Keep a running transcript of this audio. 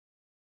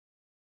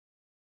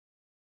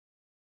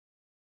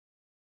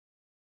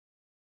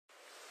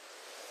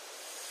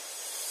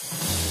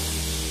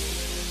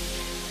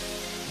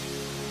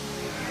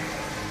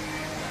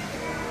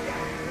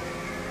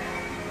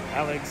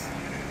Alex.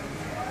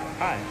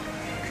 Hi.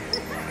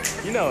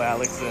 You know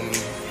Alex and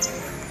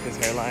his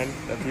hairline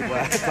that people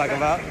talk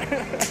about.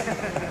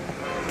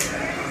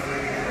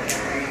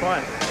 Come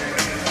on.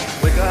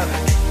 Wake up.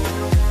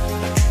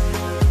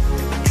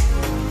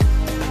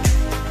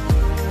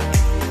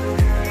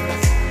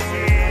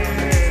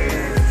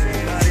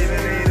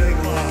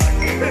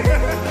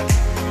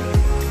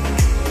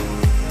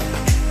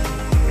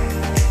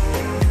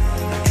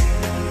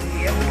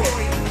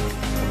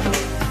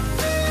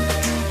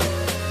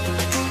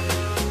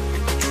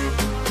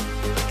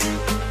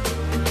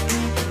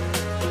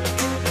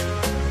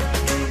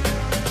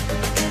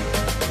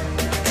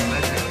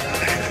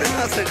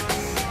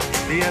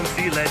 DMC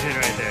legend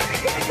right there.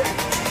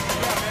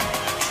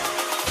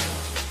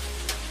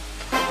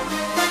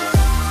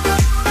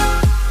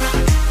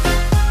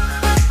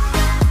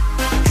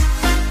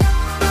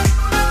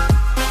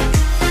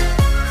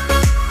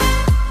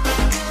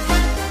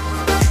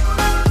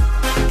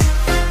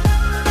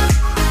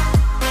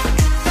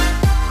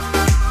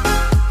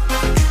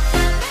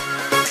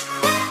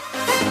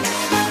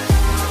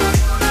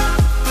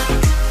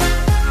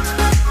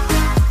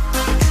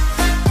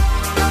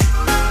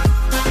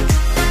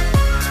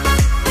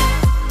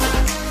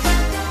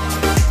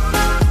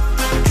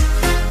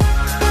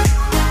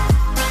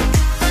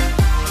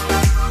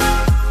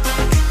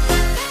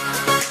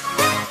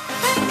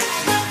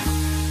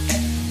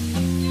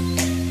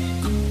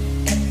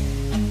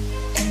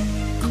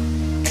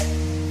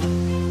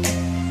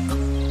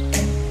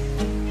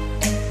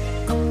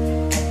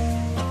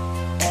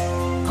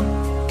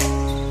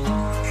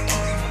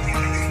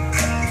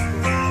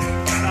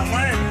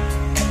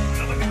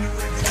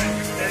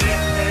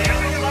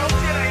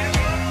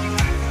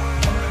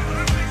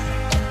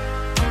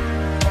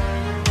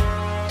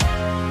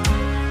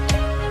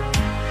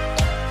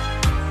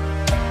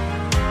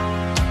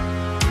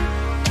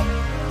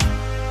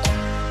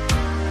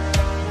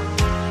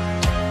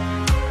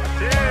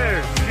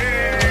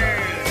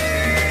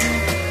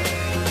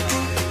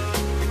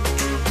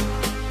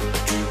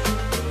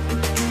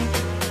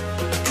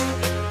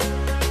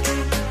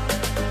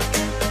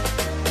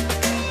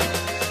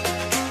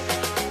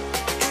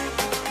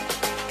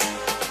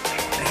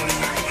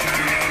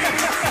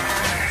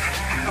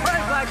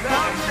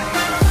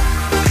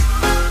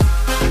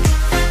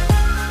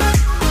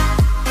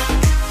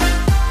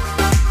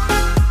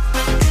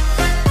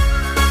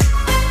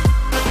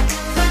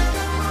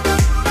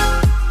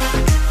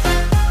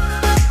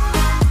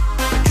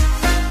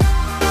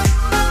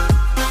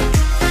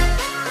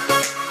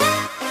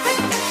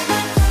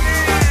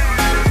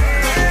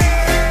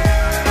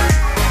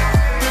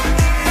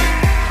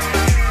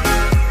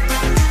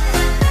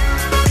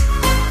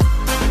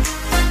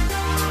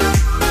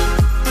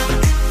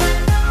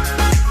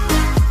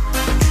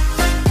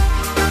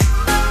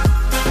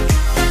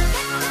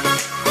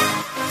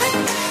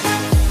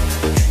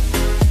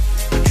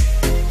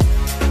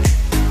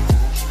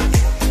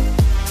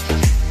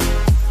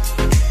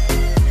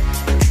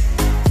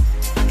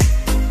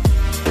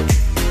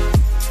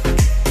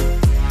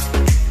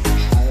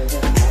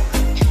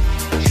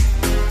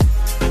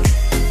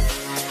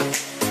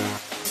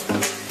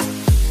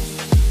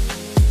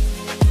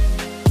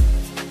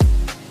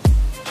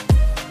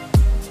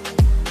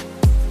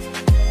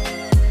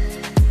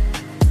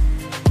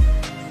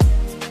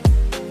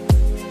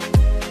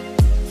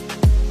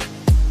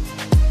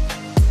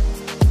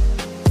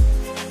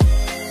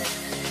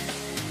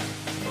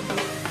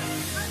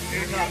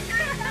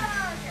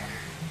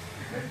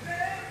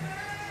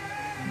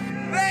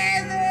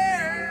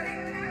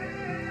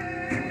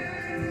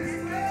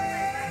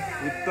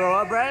 You throw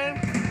up, Brian?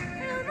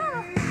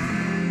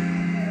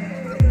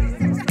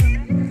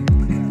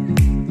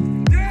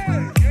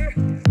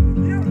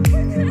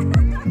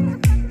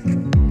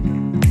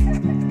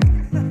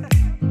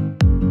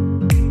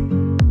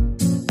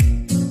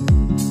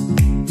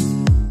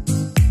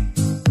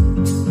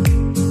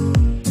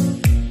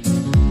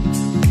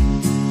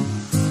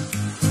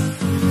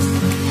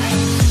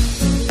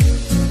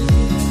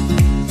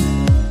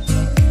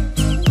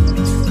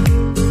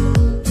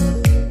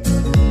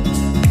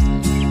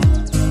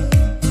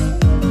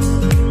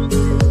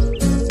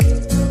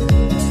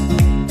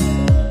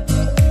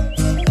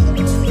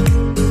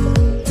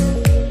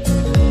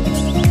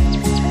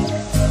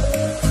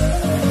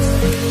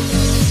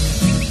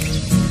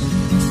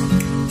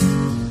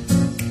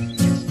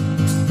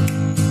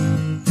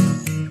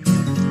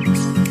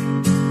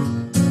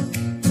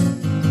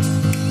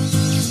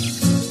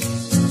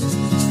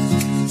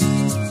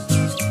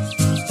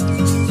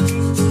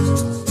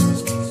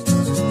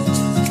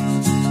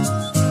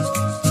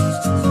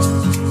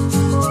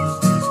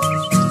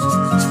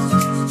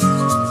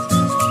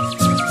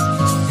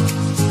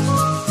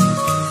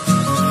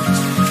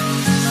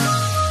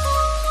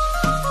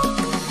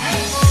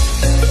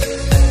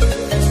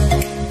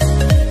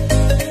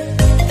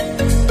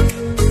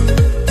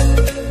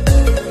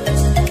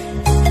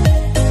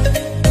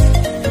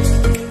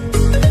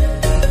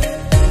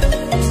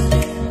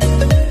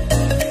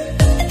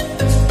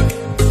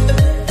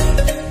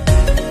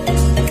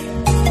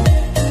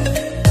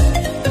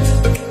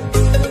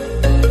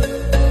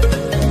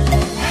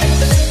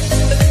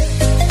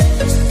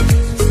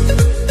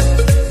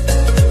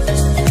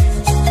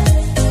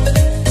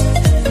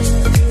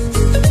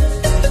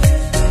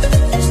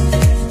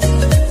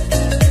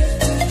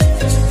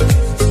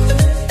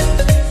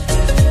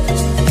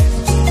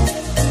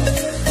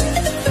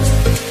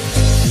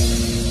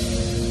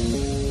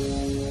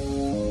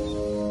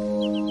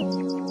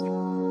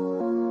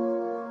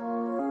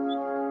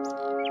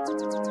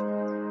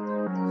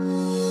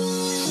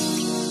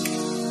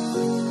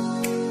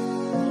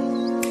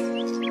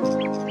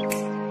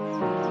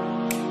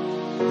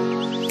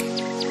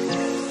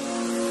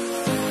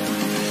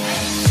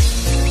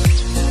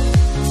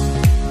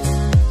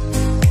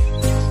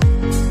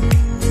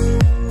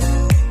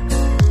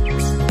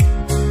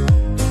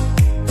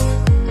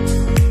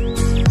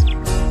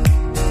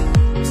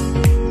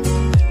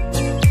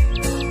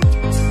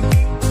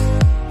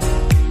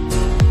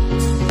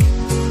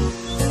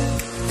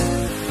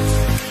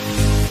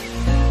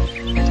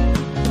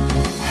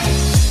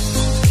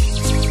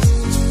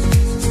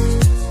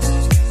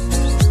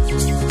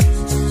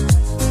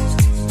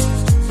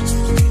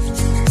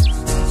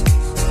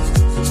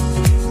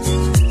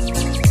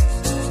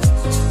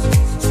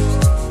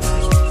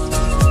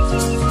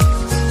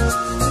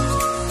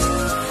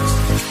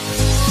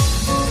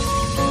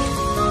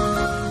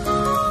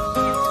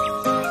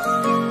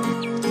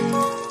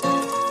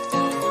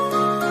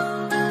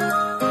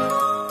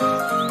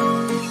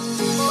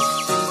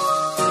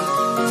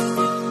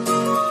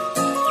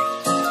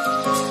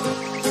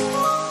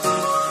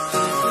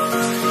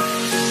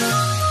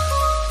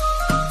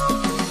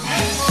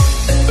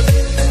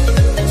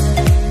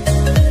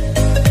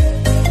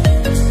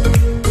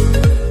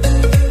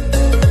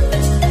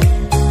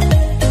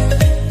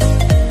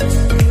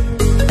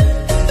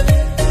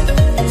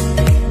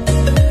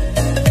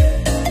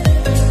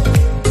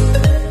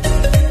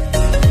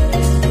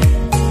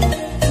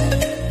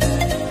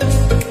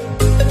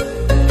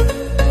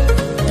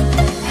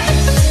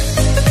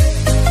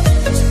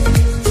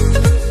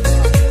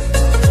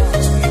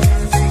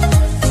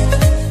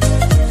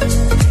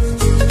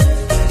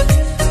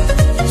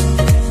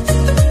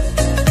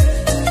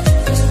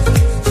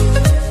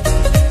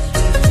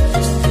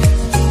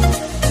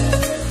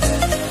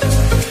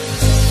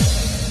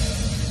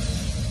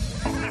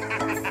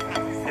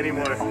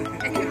 Anymore.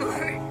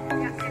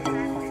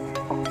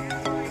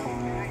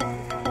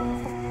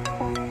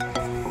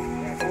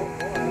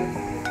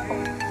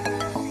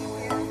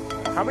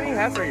 How many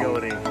hats are you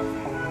holding?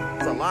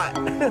 It's a lot.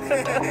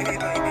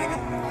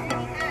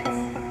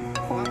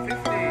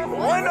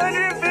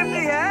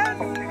 150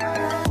 hats?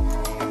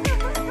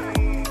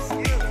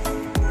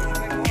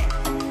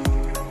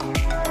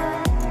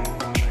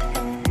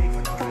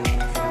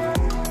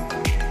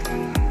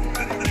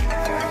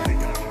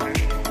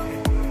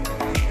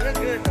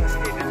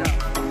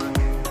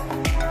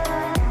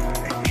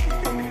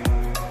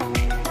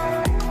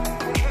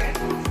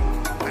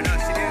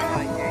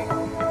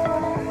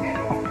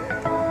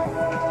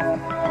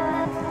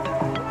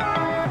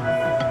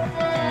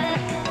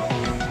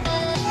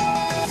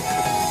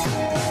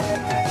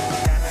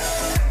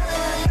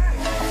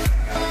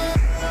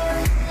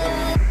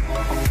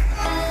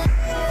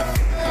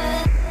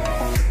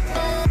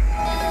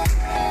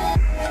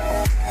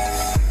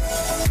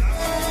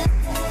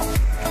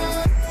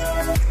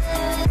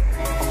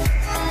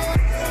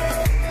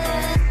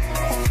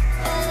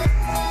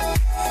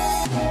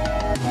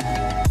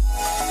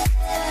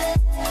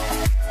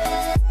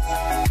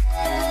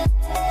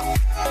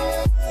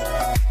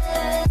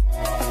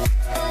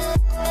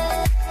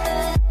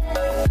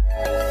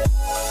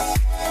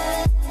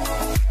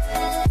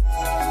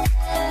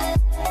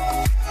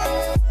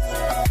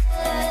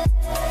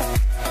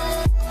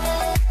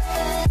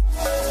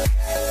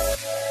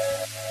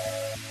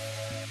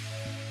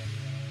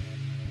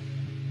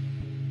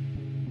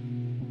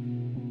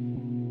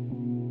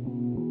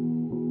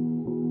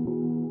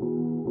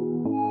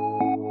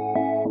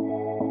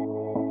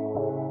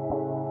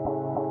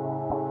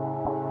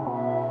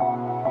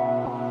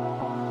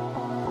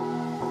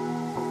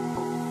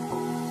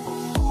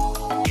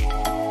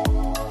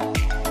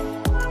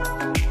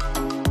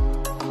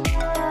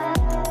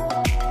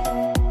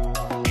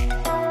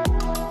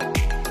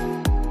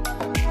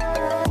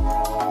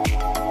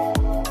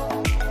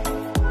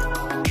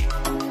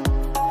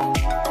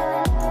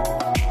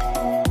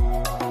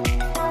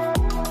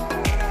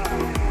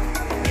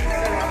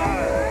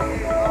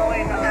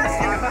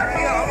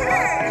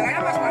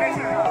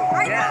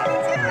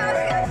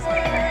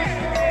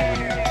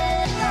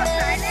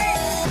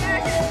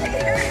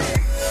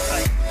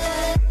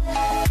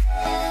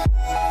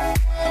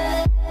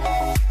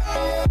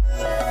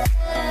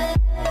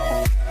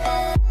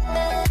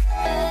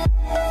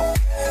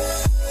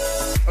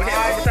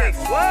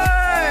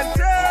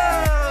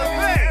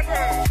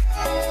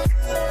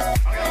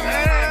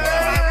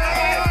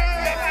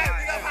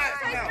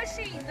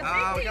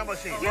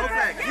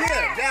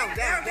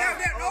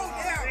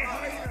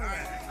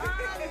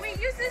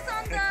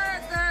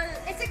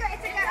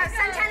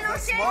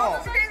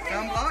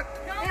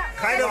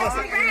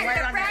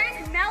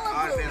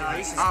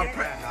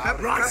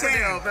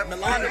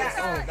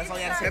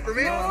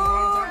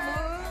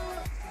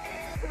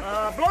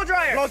 Blow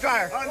dryer. Blow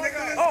dryer.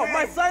 Oh,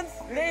 my son's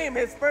name,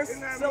 his first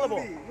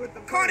syllable.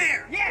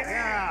 Conair. Yes.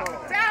 Yeah.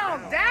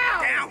 Down.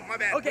 Down. My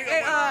bad. Okay.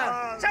 Hey,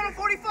 channel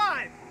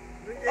 45.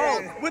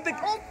 Oh, with the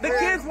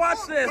kids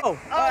watch this. Oh,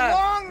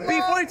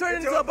 before he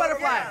turned into a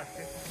butterfly.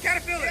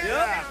 Caterpillar.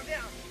 Yeah.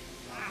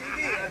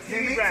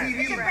 TV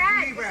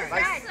brand.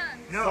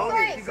 No.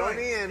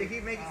 Sony and.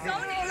 Sony.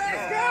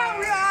 Let's go.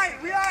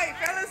 We alright,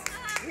 fellas.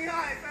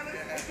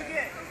 Let's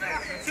forget.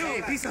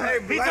 Pizza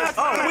Hut.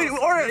 Oh, we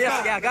ordered.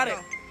 Yeah, got it.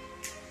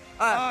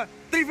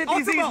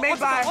 350Z's made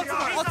by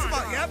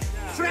Ultima. Yep.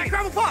 Snack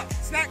Crabble Pop.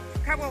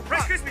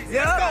 Rice Krispies.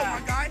 Yeah. Let's go, my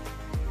guy.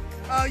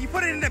 You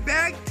put it in the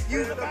bag.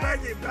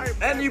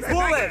 And you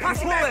pull it. Pop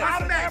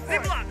back.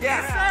 Ziploc.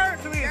 Yeah.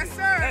 Yes,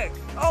 sir. Hey.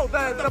 Oh,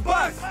 the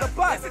bus.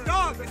 It's a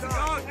dog.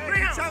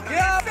 Greyhound.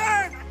 Yeah.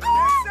 Yes,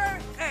 sir.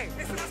 Hey.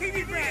 It's a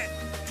TV brand.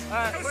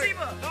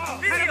 Toshiba.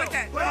 Video. Like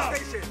that.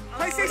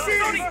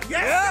 PlayStation.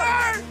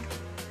 Yes, sir.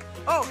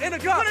 Oh, in a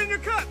cup. Put it in your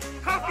cup.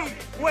 Coffee.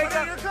 Wake Put it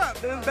up. in your cup.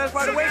 This is the best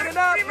part of waking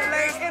up.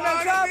 Laying in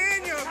a cup.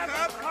 In your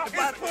cup.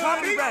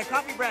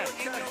 Coffee brand.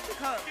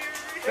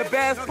 The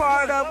best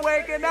part of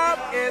waking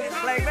up is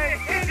playing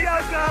in your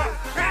cup.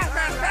 Pass.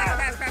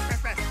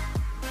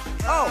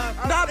 Oh,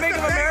 not Bank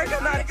of America,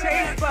 not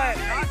Chase, but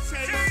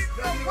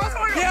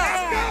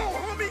yeah.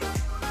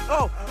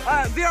 Oh,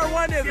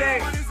 ZR1 is a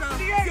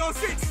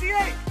Z06,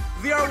 C8.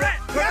 ZR1.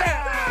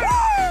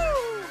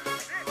 Woo!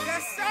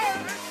 Yes, sir.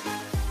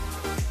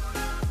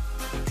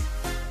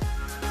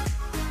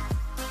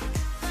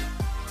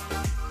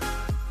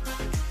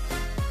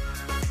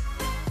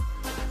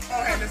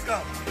 Okay, let's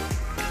go.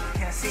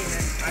 Can't see you,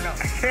 man. I know. I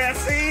can't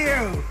see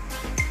you.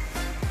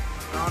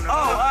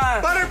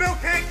 Buttermilk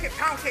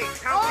pound cake.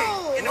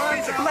 In the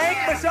freezer.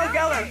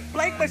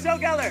 Blake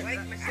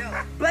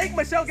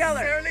Michelle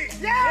Geller.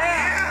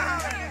 Yeah.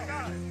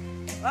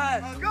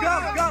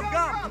 Gum.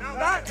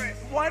 Not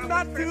one,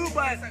 not two,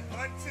 but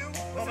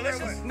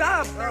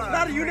not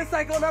a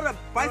unicycle, not a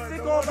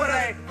bicycle, but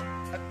a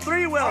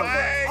 3-wheel.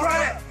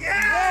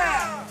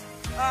 Yeah.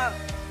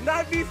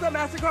 not Visa,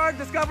 MasterCard,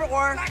 Discover,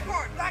 or... Black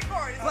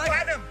card. It's Black-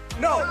 platinum.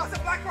 No. It's a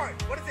black card.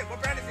 What is it?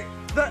 What brand is it?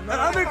 The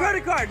other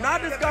credit card,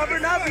 not Discover,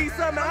 not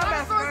Visa, not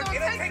MasterCard.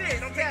 Don't take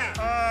it.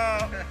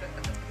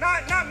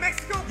 Not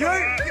Mexico.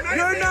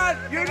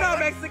 You're not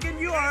Mexican,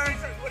 you are.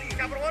 What are you,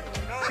 Capital One?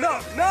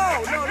 No.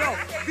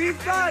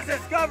 Visa,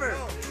 Discover.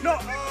 No.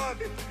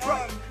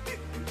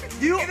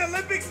 You, In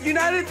Olympics,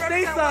 United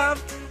States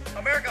of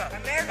America.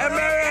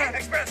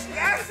 Express.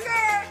 Yes,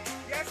 sir.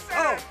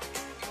 Oh.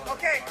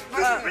 Okay.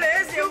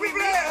 Toothpaste.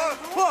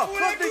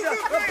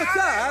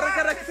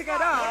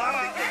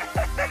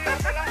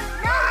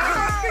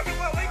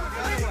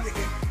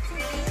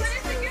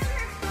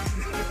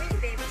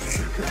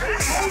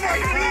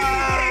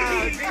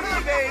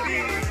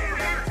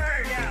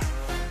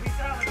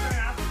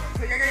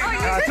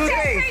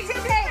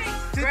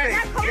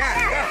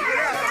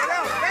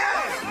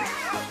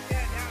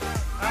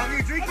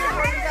 You drink it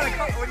or you got a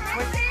cup?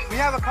 We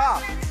have a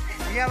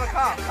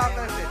cop. Cop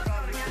does it.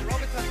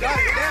 Down.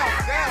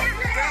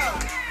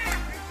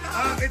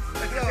 It's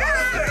a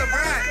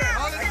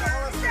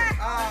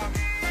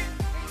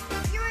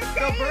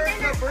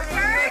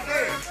brand.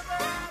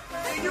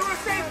 The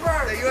USA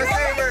bird. The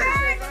USA bird.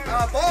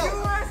 Bull.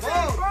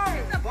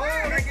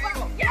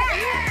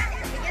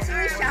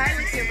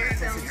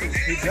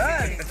 He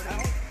does.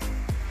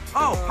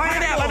 Oh,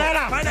 pineapple.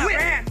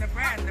 The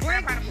brand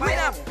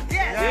Pineapple.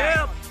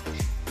 Yep.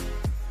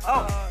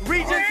 Oh,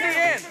 Regency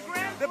Inn.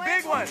 The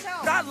big one.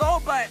 Not low,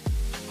 but...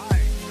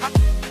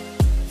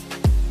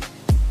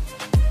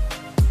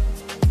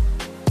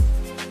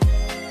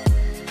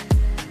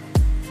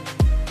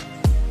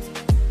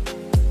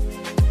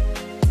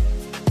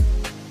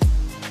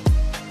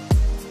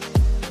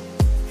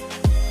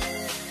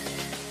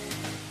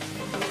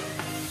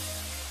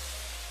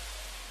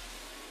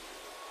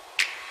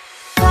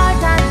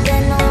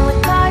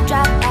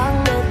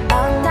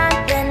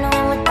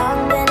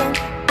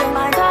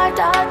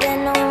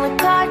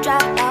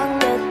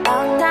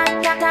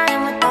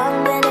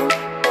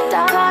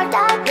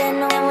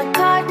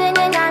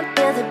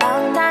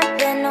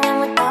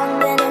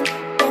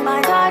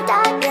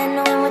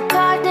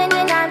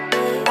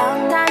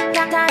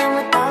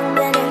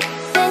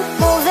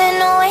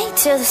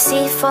 To the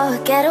sea for a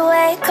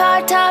getaway,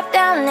 car top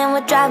down and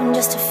we're driving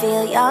just to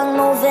feel young.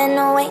 Moving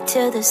away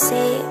to the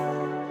sea,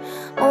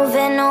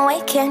 moving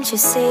away, can't you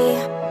see?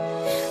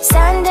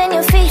 Sand in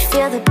your feet,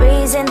 feel the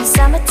breeze in the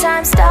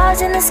summertime.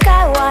 Stars in the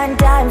sky, one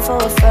dime for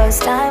a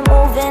first time.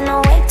 Moving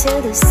away to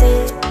the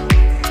sea,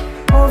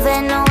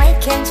 moving away,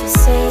 can't you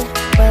see?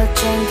 We'll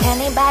drink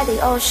honey by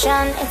the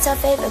ocean, it's our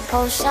favorite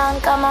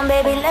potion. Come on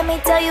baby, let me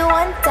tell you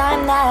one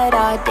time that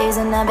our days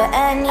will never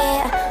end,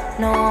 yeah.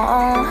 No,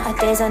 our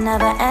days will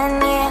never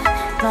end, yeah.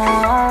 No.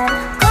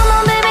 Come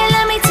on baby,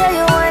 let me tell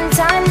you one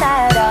time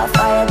that our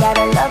fire got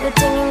a love it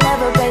till you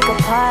never break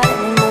apart.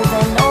 And we're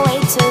moving away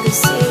to the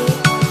sea,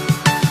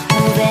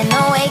 moving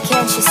away,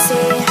 can't you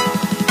see?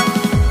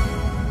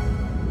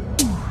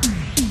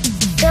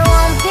 There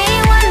won't be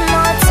one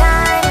more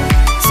time,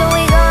 so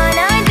we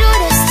gonna do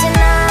this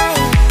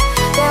tonight.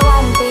 There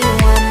won't be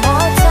one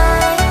more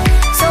time,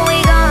 so we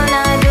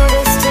gonna do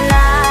this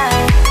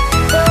tonight.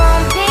 There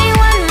won't be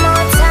one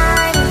more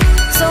time,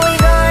 so we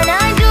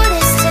gonna do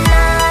this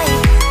tonight.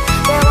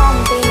 There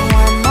won't be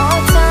one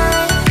more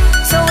time,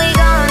 so we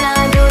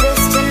gonna do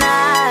this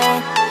tonight.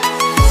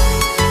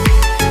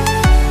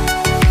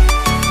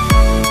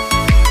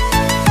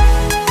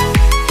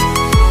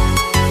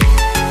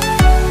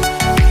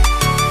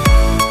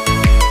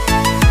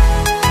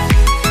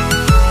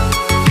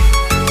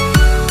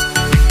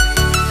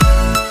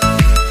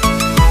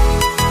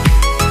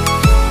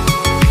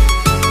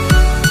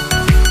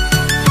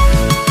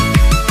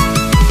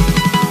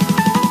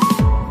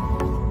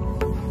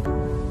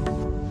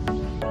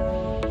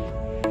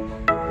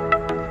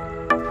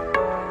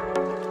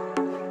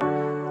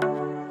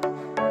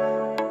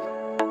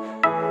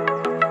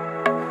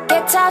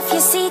 Get off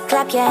your seat,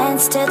 clap your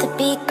hands to the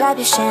beat. Grab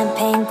your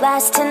champagne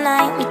glass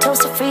tonight. We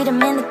toast to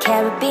freedom in the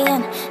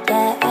Caribbean,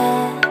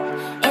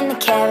 yeah. In the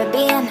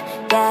Caribbean,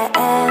 yeah.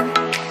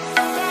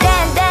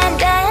 Dance, dance,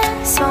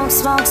 dance, smoke,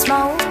 smoke,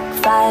 smoke.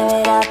 Fire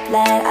it up,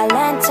 let our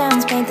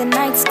lanterns paint the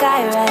night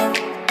sky red.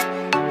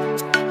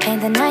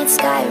 Paint the night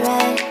sky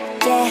red,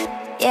 yeah,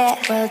 yeah.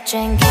 We'll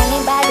drink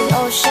honey by the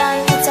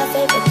ocean, it's our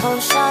favorite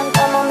potion.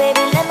 Come on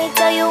baby, let me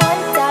tell you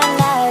one time